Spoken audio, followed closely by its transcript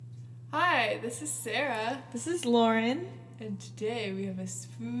Hi, this is Sarah. This is Lauren. And today we have a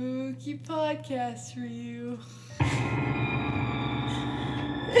spooky podcast for you.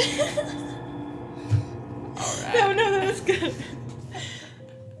 Alright. No, that was good.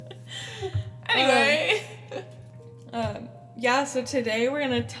 Anyway. So today we're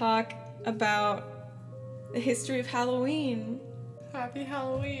going to talk about the history of Halloween. Happy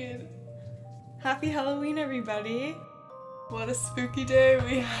Halloween. Happy Halloween, everybody. What a spooky day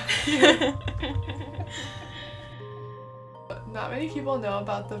we have here. Not many people know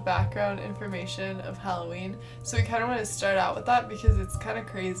about the background information of Halloween, so we kind of want to start out with that because it's kind of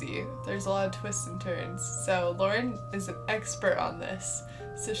crazy. There's a lot of twists and turns. So Lauren is an expert on this,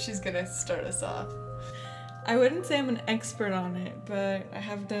 so she's going to start us off. I wouldn't say I'm an expert on it, but I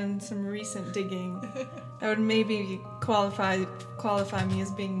have done some recent digging that would maybe qualify me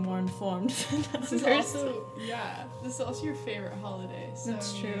as being more informed than others. This is also your favorite holiday. So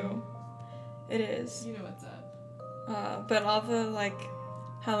That's true. It is. You know what's up. But all the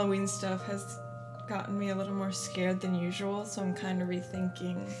Halloween stuff has gotten me a little more scared than usual, so I'm kind of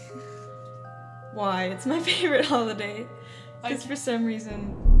rethinking why it's my favorite holiday. Because for some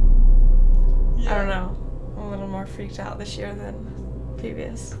reason, I don't know, I'm a little more freaked out this year than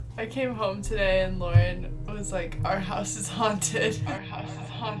previous. I came home today and Lauren was like, our house is haunted. Our house is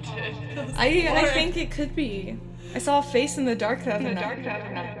haunted. I think it could be. I saw a face in the dark the other night.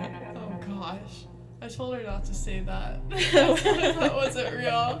 Oh gosh. I told her not to say that. That wasn't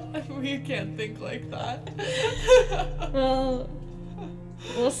real. We can't think like that. Well,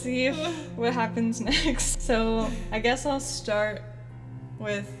 we'll see what happens next. So I guess I'll start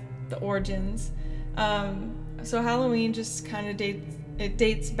with the origins. So Halloween just kind of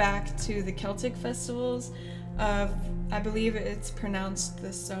dates back to the Celtic festivals of, I believe it's pronounced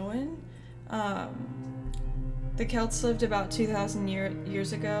the Samhain. The Celts lived about 2,000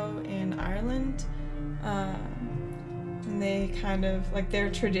 years ago in Ireland. And they kind of, their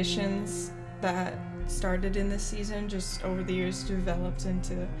traditions that started in this season just over the years developed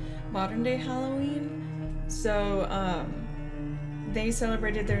into modern day Halloween. So they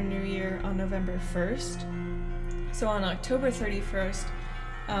celebrated their new year on November 1st. So on October 31st,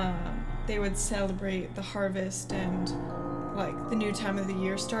 they would celebrate the harvest and the new time of the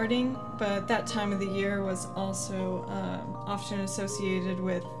year starting. But that time of the year was also often associated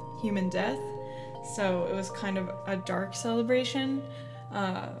with human death. So it was kind of a dark celebration.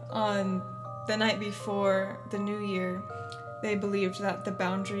 On the night before the new year, they believed that the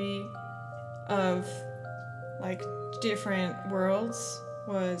boundary of different worlds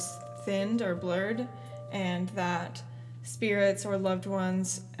was thinned or blurred, and that spirits or loved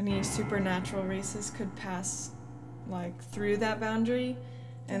ones, any supernatural races could pass through that boundary,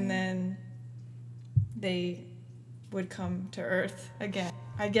 and then they would come to Earth again.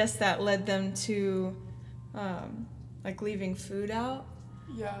 I guess that led them to leaving food out.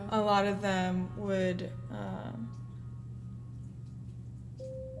 Yeah. A lot of them would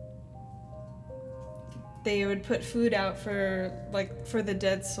they would put food out for the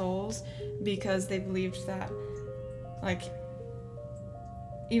dead souls, because they believed that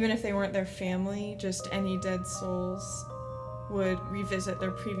even if they weren't their family, just any dead souls would revisit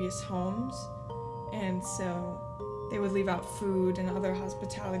their previous homes, and so they would leave out food and other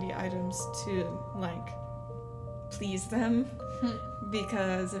hospitality items to please them.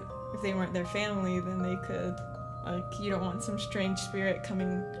 Because if they weren't their family, then they could you don't want some strange spirit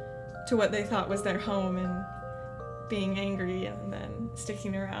coming to what they thought was their home and being angry and then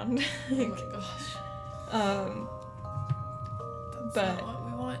sticking around. Oh my gosh. That's not what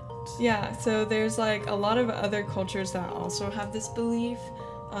we want. Yeah, so there's a lot of other cultures that also have this belief.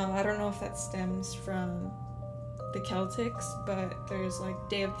 I don't know if that stems from the Celtics, but there's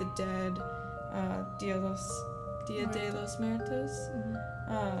Day of the Dead, Dia de los Muertos,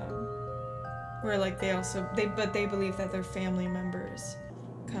 where they believe that their family members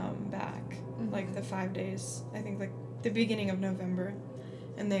come back, the 5 days, I think the beginning of November,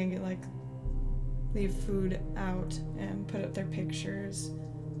 and they leave food out and put up their pictures.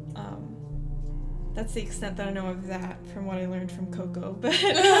 That's the extent that I know of that from what I learned from Coco, but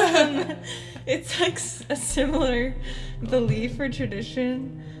it's a similar belief or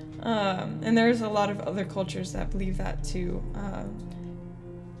tradition. And there's a lot of other cultures that believe that too,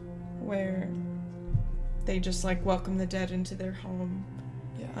 where they just welcome the dead into their home.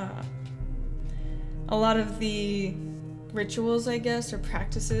 Yeah. A lot of the rituals, I guess, or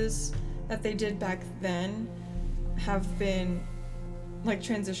practices that they did back then have been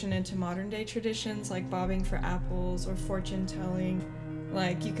transitioned into modern day traditions, like bobbing for apples or fortune telling.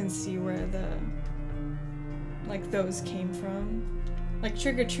 You can see where the those came from. like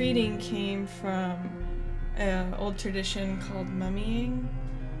trick-or-treating came from an old tradition called mummying,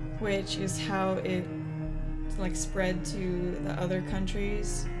 which is how it like spread to the other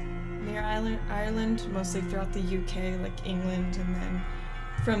countries near Ireland, mostly throughout the UK, like England, and then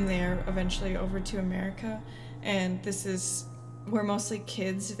from there eventually over to America. And this is where mostly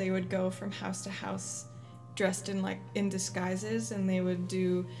kids, they would go from house to house dressed in disguises, and they would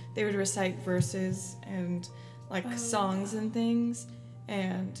recite verses and like songs and things,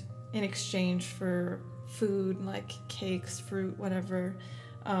 and in exchange for food like cakes, fruit, whatever.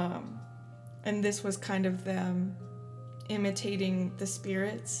 And this was kind of them imitating the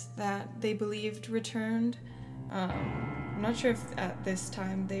spirits that they believed returned. I'm not sure if at this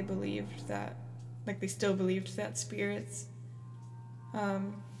time they believed that, like they still believed that spirits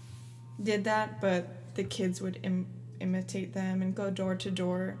did that, but the kids would imitate them and go door to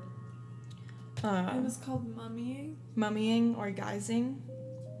door. It was called mummying? Mummying or guising.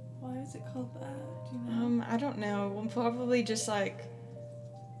 Why is it called that? Do you know? I don't know. Well, probably just like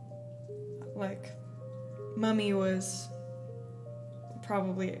mummy was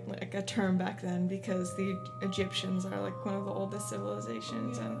probably like a term back then, because the Egyptians are like one of the oldest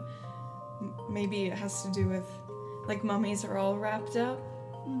civilizations, and maybe it has to do with like mummies are all wrapped up,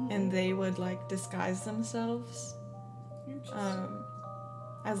 and they would like disguise themselves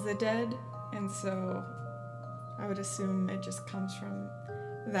as the dead, and so I would assume it just comes from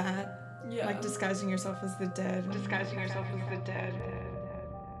that, like disguising yourself as the dead.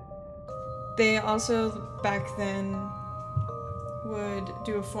 They also back then would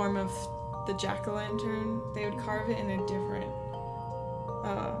do a form of the jack-o'-lantern. They would carve it in a different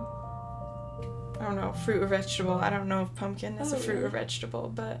I don't know, fruit or vegetable. I don't know if pumpkin is a fruit or vegetable,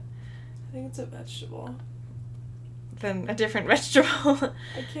 but I think it's a vegetable. Then a different vegetable.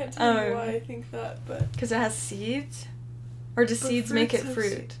 I can't tell you why I think that, but because it has seeds, or do seeds make it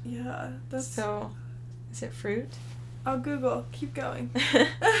fruit? Yeah, that's so. Is it fruit? I'll Google. Keep going.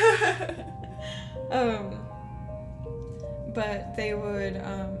 But they would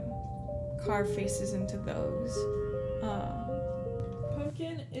carve faces into those.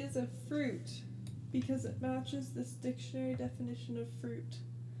 Pumpkin is a fruit because it matches this dictionary definition of fruit.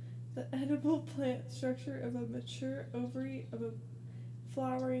 The edible plant structure of a mature ovary of a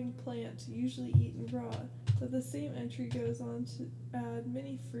flowering plant, usually eaten raw. But the same entry goes on to add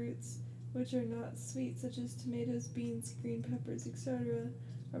many fruits which are not sweet, such as tomatoes, beans, green peppers, etc.,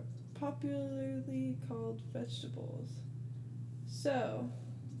 are popularly called vegetables. So,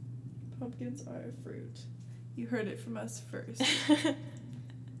 pumpkins are a fruit. You heard it from us first.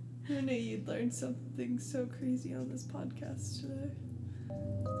 Who knew you'd learn something so crazy on this podcast today?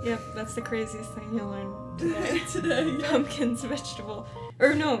 Yep, that's the craziest thing you'll learn today. Yeah. Pumpkin's a vegetable.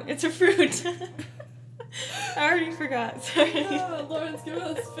 Or no, it's a fruit. I already forgot, sorry. Oh, Lauren's giving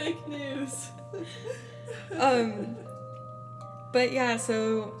us fake news. But yeah,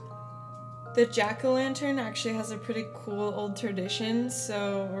 so the jack-o'-lantern actually has a pretty cool old tradition.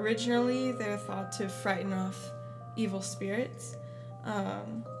 So originally they're thought to frighten off evil spirits.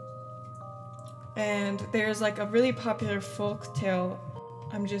 And there's like a really popular folk tale.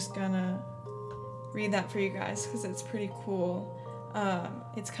 I'm just gonna read that for you guys because it's pretty cool.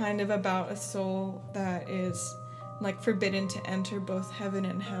 It's kind of about a soul that is like forbidden to enter both heaven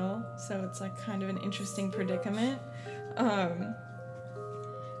and hell. So it's like kind of an interesting predicament.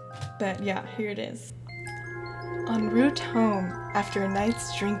 But yeah, here it is. En route home after a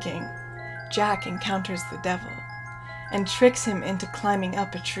night's drinking, Jack encounters the devil and tricks him into climbing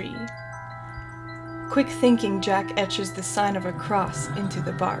up a tree. Quick thinking, Jack etches the sign of a cross into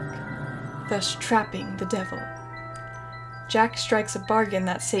the bark, thus trapping the devil. Jack strikes a bargain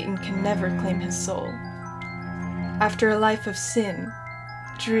that Satan can never claim his soul. After a life of sin,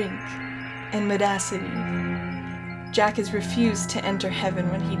 drink, and mendacity, Jack is refused to enter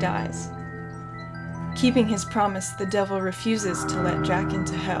heaven when he dies. Keeping his promise, the devil refuses to let Jack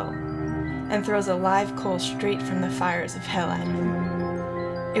into hell and throws a live coal straight from the fires of hell at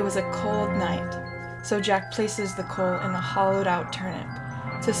him. It was a cold night, so Jack places the coal in a hollowed-out turnip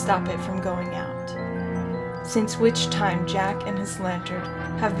to stop it from going out. Since which time Jack and his lantern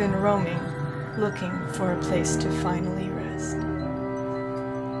have been roaming, looking for a place to finally rest.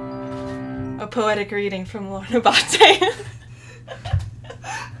 A poetic reading from Lauren Abate.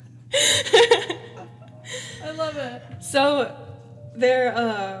 I love it. So,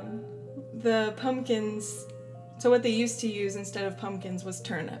 the pumpkins, so what they used to use instead of pumpkins was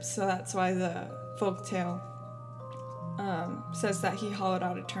turnips, so that's why the folktale says that he hollowed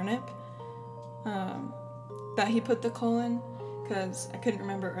out a turnip, that he put the coal in, because I couldn't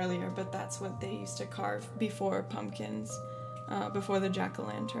remember earlier, but that's what they used to carve before pumpkins. before the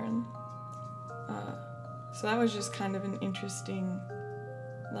jack-o'-lantern. So that was just kind of an interesting,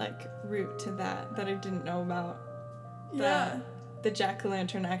 like, route to that I didn't know about. Yeah. The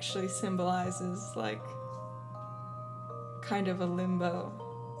jack-o'-lantern actually symbolizes, like, kind of a limbo.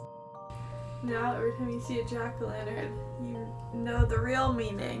 Now every time you see a jack-o'-lantern, you know the real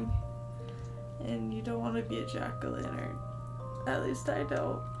meaning. And you don't want to be a jack-o'-lantern. At least I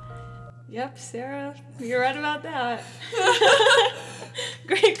don't. Yep, Sarah, you're right about that.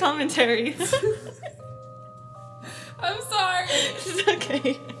 Great commentary. I'm sorry. It's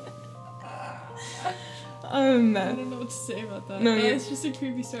okay. I don't know what to say about that. No, It's just a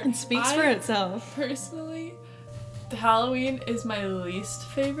creepy story. It speaks for itself. Personally, Halloween is my least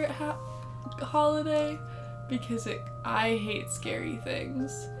favorite holiday because I hate scary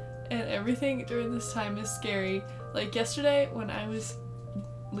things. And everything during this time is scary. Like yesterday when I was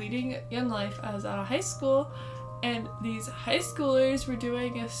leading Young Life, I was out of high school and these high schoolers were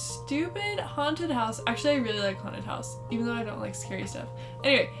doing a stupid haunted house. Actually, I really like haunted house, even though I don't like scary stuff.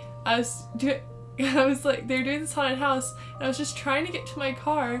 Anyway, they were doing this haunted house and I was just trying to get to my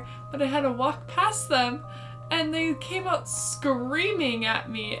car, but I had to walk past them and they came out screaming at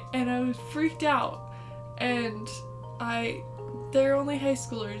me and I was freaked out. And they're only high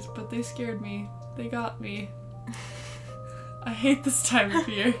schoolers, but they scared me. They got me. I hate this time of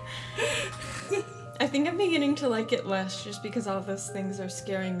year. I think I'm beginning to like it less just because all those things are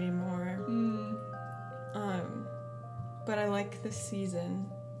scaring me more. But I like the season.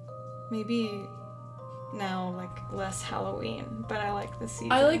 Maybe now, like, less Halloween, but I like the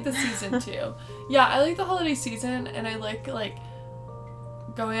season. I like the season too. Yeah, I like the holiday season, and I like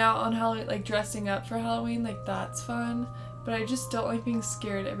going out on Halloween, like dressing up for Halloween, like that's fun. But I just don't like being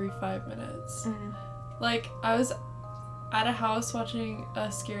scared every 5 minutes. Mm. Like, I was at a house watching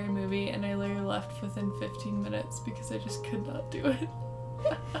a scary movie and I literally left within 15 minutes because I just could not do it.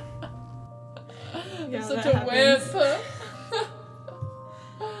 Yeah, I'm such that a happens. wimp.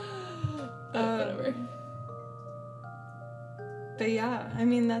 Whatever. But yeah, I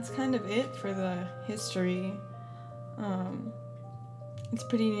mean, that's kind of it for the history. It's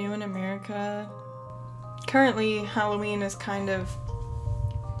pretty new in America. Currently, Halloween is kind of...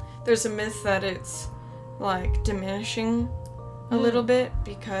 There's a myth that it's, like, diminishing a little bit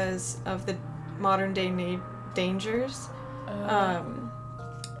because of the modern day dangers.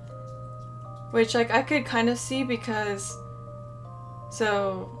 Which, like, I could kind of see because...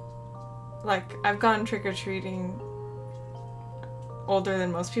 So, like, I've gone trick-or-treating older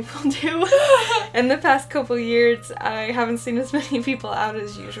than most people do. In the past couple years, I haven't seen as many people out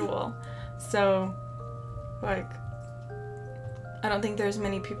as usual. So, like, I don't think there's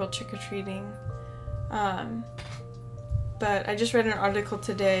many people trick-or-treating. But I just read an article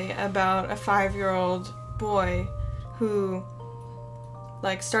today about a 5-year-old boy who,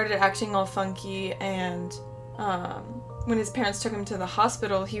 like, started acting all funky, and when his parents took him to the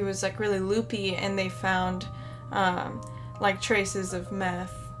hospital, he was, like, really loopy, and they found, like, traces of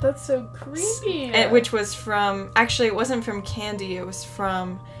meth. That's so creepy. Which was from... Actually, it wasn't from candy. It was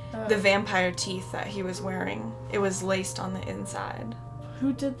from the vampire teeth that he was wearing. It was laced on the inside.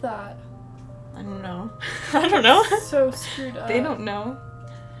 Who did that? I don't know. I don't know. So screwed up. They don't know.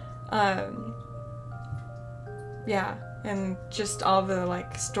 Yeah, and just all the,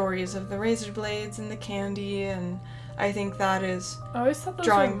 like, stories of the razor blades and the candy, and I think that is... I always thought those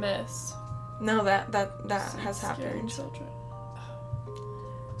were myths. No, that has happened. Children.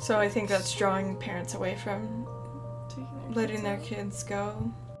 So I think that's drawing parents away from letting their kids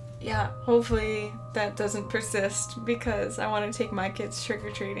go. Yeah, hopefully that doesn't persist because I want to take my kids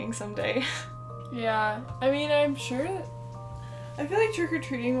trick-or-treating someday. Yeah, I mean, I'm sure that... I feel like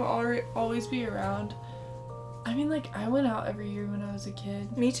trick-or-treating will always be around. I mean, like, I went out every year when I was a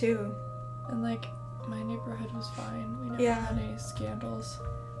kid. Me too. And, like, my neighborhood was fine. We never had any scandals.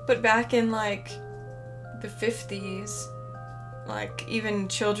 But back in, like, the 50s, like, even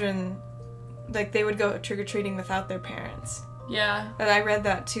children, like, they would go trick-or-treating without their parents. Yeah. And I read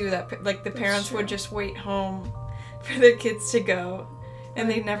that, too, that, like, the parents would just wait home for their kids to go, and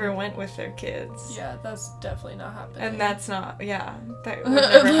they never went with their kids. Yeah, that's definitely not happening. And that's not, that would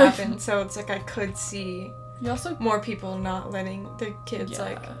never happen. So it's, like, I could see more people not letting their kids,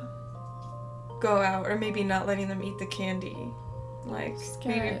 like, go out, or maybe not letting them eat the candy. Like,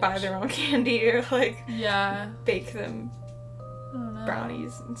 maybe buy their own candy, or, like, bake them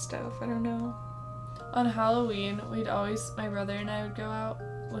brownies and stuff. I don't know. On Halloween, my brother and I would go out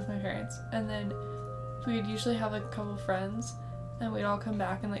with my parents, and then we'd usually have, like, a couple friends, and we'd all come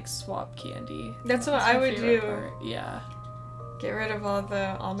back and, like, swap candy. That's what I would do. Part. Yeah. Get rid of all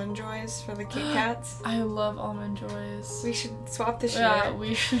the Almond Joys for the Kit Kats. I love Almond Joys. We should swap this year. Yeah,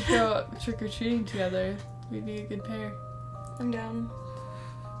 we should go trick-or-treating together. We'd be a good pair. I'm down.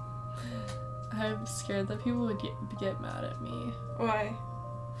 I'm scared that people would get mad at me. Why?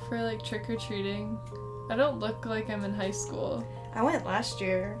 For, like, trick-or-treating. I don't look like I'm in high school. I went last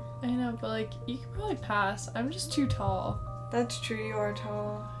year. I know, but, like, you could probably pass. I'm just too tall. That's true, you are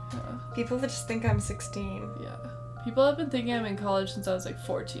tall. Yeah. People that just think I'm 16. Yeah. People have been thinking I'm in college since I was, like,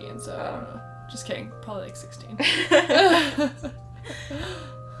 14, so I don't know. Just kidding. Probably, like, 16.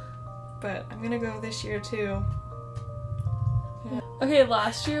 But I'm gonna go this year, too. Yeah. Okay,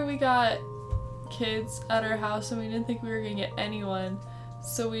 last year we got kids at our house and we didn't think we were gonna get anyone,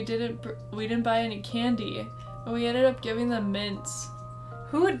 so we didn't buy any candy, and we ended up giving them mints.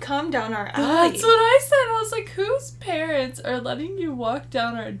 Who would come down our alley? That's what I said. I was like, whose parents are letting you walk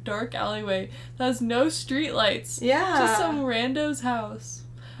down our dark alleyway that has no street lights? Yeah. Just some rando's house.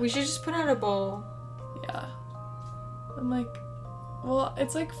 We should just put out a bowl. Yeah. I'm like, well,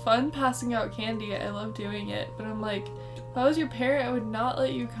 it's like fun passing out candy. I love doing it, but I'm like, if I was your parent, I would not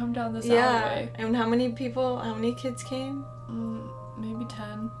let you come down this alleyway. And how many kids came? Maybe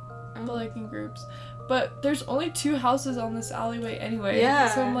 10, but like in groups. But there's only 2 houses on this alleyway anyway. Yeah.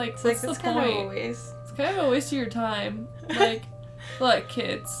 So I'm like, it's what's like, the that's point? kind of a waste. It's kind of a waste of your time. Like, look,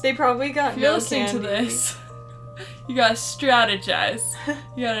 kids. They probably got If you're no listening candy. to this, you gotta strategize.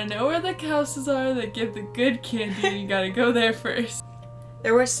 You gotta know where the houses are that give the good candy, and you gotta go there first.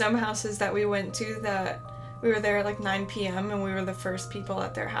 There were some houses that we went to that we were there at like 9 p.m. and we were the first people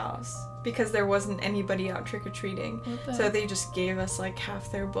at their house because there wasn't anybody out trick-or-treating. What the So heck? they just gave us like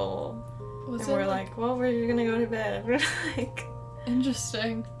half their bowl. Was And it we're like, well, we're gonna go to bed. We're like,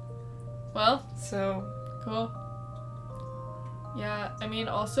 interesting? Well, so cool. Yeah, I mean,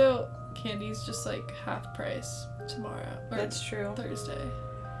 also, candy's just like half price tomorrow. Or that's true. Thursday.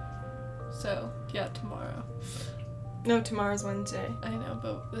 So, yeah, tomorrow. No, tomorrow's Wednesday. I know,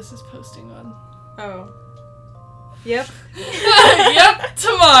 but this is posting on. Oh. Yep. Yep,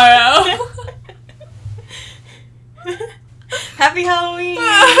 tomorrow. Happy Halloween!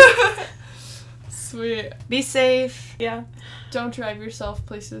 Sweet. Be safe. Yeah. Don't drive yourself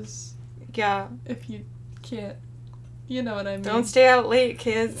places Yeah. if you can't. You know what I mean. Don't stay out late,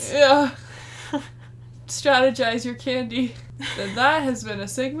 kids. Yeah. Strategize your candy. And that has been a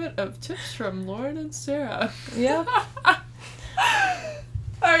segment of tips from Lauren and Sarah. Yep.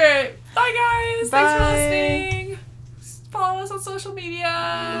 Alright. Bye, guys. Thanks for Bye. listening. Follow us on social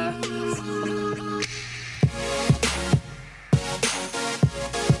media.